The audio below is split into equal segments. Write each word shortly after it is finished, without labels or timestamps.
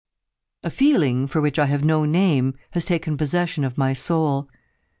A feeling for which I have no name has taken possession of my soul,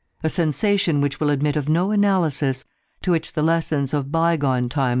 a sensation which will admit of no analysis, to which the lessons of bygone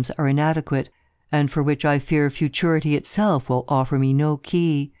times are inadequate, and for which I fear futurity itself will offer me no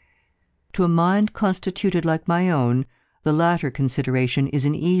key. To a mind constituted like my own, the latter consideration is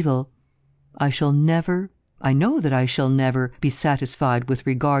an evil. I know that I shall never, be satisfied with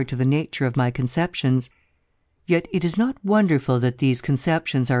regard to the nature of my conceptions. Yet it is not wonderful that these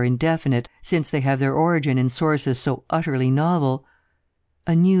conceptions are indefinite, since they have their origin in sources so utterly novel.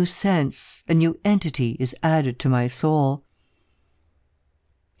 A new sense, a new entity is added to my soul.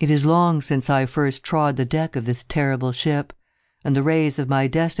 It is long since I first trod the deck of this terrible ship, and the rays of my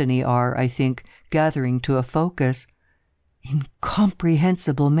destiny are, I think, gathering to a focus.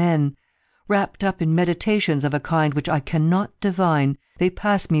 Incomprehensible men! Wrapped up in meditations of a kind which I cannot divine, they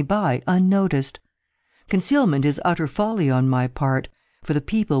pass me by unnoticed. Concealment is utter folly on my part, for the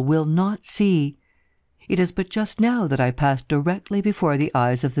people will not see. It is but just now that I passed directly before the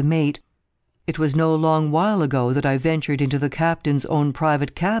eyes of the mate. It was no long while ago that I ventured into the captain's own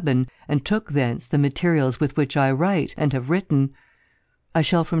private cabin, and took thence the materials with which I write and have written. I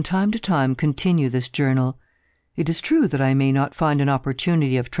shall from time to time continue this journal. It is true that I may not find an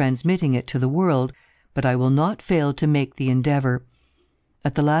opportunity of transmitting it to the world, but I will not fail to make the endeavour.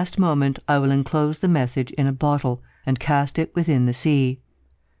 At the last moment I will enclose the message in a bottle, and cast it within the sea.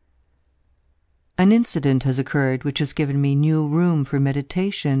 An incident has occurred which has given me new room for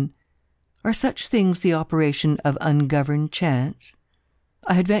meditation. Are such things the operation of ungoverned chance?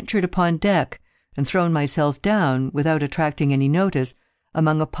 I had ventured upon deck, and thrown myself down, without attracting any notice,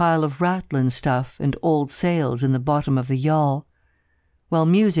 among a pile of rattlin stuff and old sails in the bottom of the yawl. While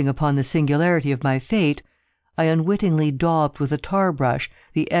musing upon the singularity of my fate, I unwittingly daubed with a tar brush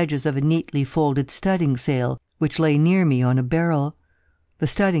the edges of a neatly folded studding sail which lay near me on a barrel. The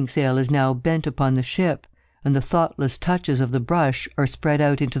studding sail is now bent upon the ship, and the thoughtless touches of the brush are spread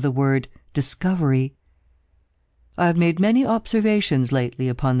out into the word Discovery. I have made many observations lately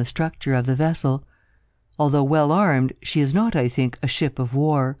upon the structure of the vessel. Although well armed, she is not, I think, a ship of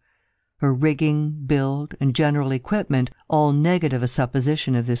war. Her rigging, build, and general equipment all negative a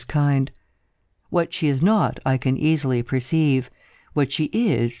supposition of this kind. What she is not, I can easily perceive. What she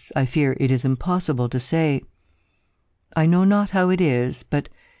is, I fear it is impossible to say. I know not how it is, but,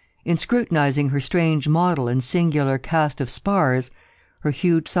 in scrutinizing her strange model and singular cast of spars, her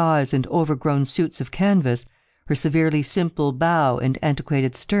huge size and overgrown suits of canvas, her severely simple bow and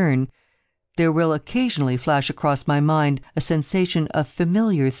antiquated stern, there will occasionally flash across my mind a sensation of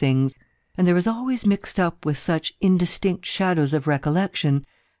familiar things, and there is always mixed up with such indistinct shadows of recollection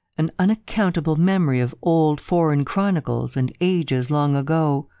an unaccountable memory of old foreign chronicles and ages long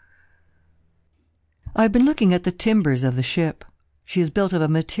ago. I have been looking at the timbers of the ship. She is built of a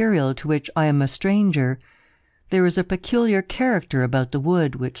material to which I am a stranger. There is a peculiar character about the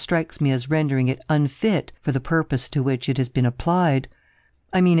wood which strikes me as rendering it unfit for the purpose to which it has been applied.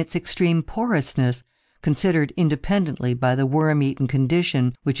 I mean its extreme porousness, considered independently by the worm-eaten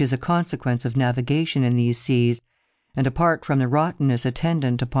condition which is a consequence of navigation in these seas, and apart from the rottenness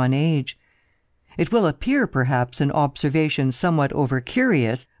attendant upon age. It will appear, perhaps, an observation somewhat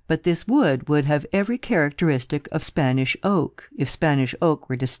over-curious, but this wood would have every characteristic of Spanish oak, if Spanish oak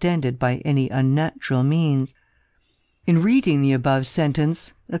were distended by any unnatural means. In reading the above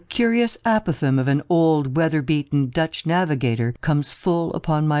sentence, a curious apothegm of an old weather-beaten Dutch navigator comes full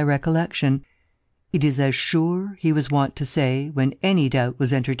upon my recollection. It is as sure, he was wont to say, when any doubt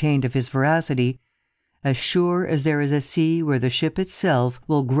was entertained of his veracity, as sure as there is a sea where the ship itself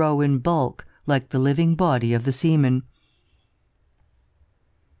will grow in bulk like the living body of the seaman.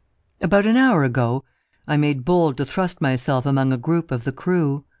 About an hour ago, I made bold to thrust myself among a group of the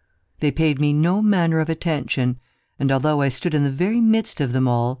crew. They paid me no manner of attention, and although I stood in the very midst of them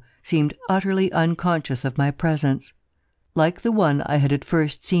all, seemed utterly unconscious of my presence. Like the one I had at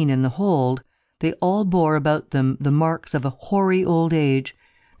first seen in the hold, they all bore about them the marks of a hoary old age.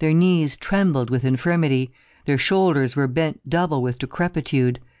 Their knees trembled with infirmity, their shoulders were bent double with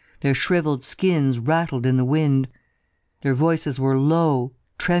decrepitude, their shriveled skins rattled in the wind. Their voices were low,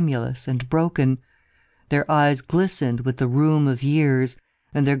 tremulous, and broken. Their eyes glistened with the rheum of years,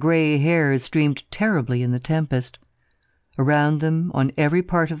 and their grey hairs streamed terribly in the tempest. Around them, on every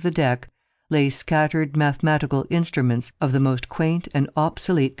part of the deck, lay scattered mathematical instruments of the most quaint and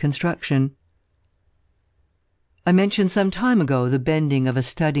obsolete construction. I mentioned some time ago the bending of a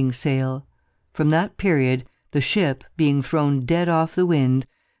studding sail. From that period, the ship, being thrown dead off the wind,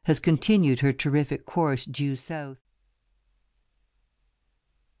 has continued her terrific course due south.